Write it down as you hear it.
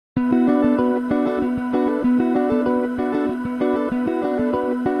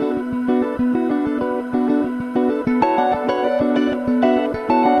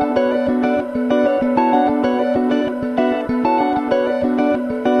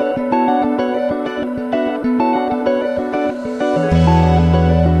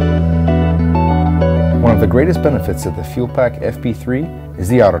the greatest benefits of the Fuelpak FP3 is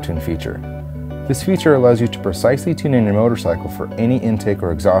the Autotune feature. This feature allows you to precisely tune in your motorcycle for any intake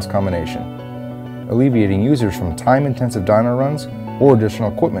or exhaust combination, alleviating users from time-intensive dyno runs or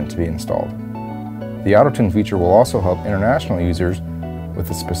additional equipment to be installed. The Autotune feature will also help international users with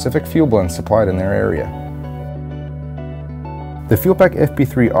the specific fuel blends supplied in their area. The Fuelpak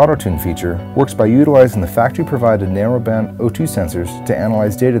FP3 Autotune feature works by utilizing the factory-provided narrowband O2 sensors to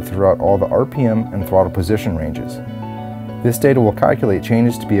analyze data throughout all the RPM and throttle position ranges. This data will calculate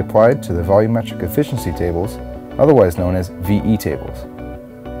changes to be applied to the volumetric efficiency tables, otherwise known as VE tables.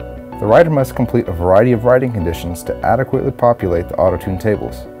 The rider must complete a variety of riding conditions to adequately populate the Autotune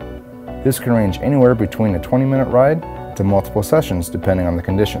tables. This can range anywhere between a 20-minute ride to multiple sessions depending on the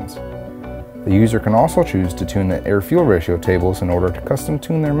conditions. The user can also choose to tune the air-fuel ratio tables in order to custom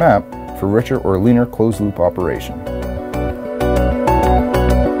tune their map for richer or leaner closed-loop operation.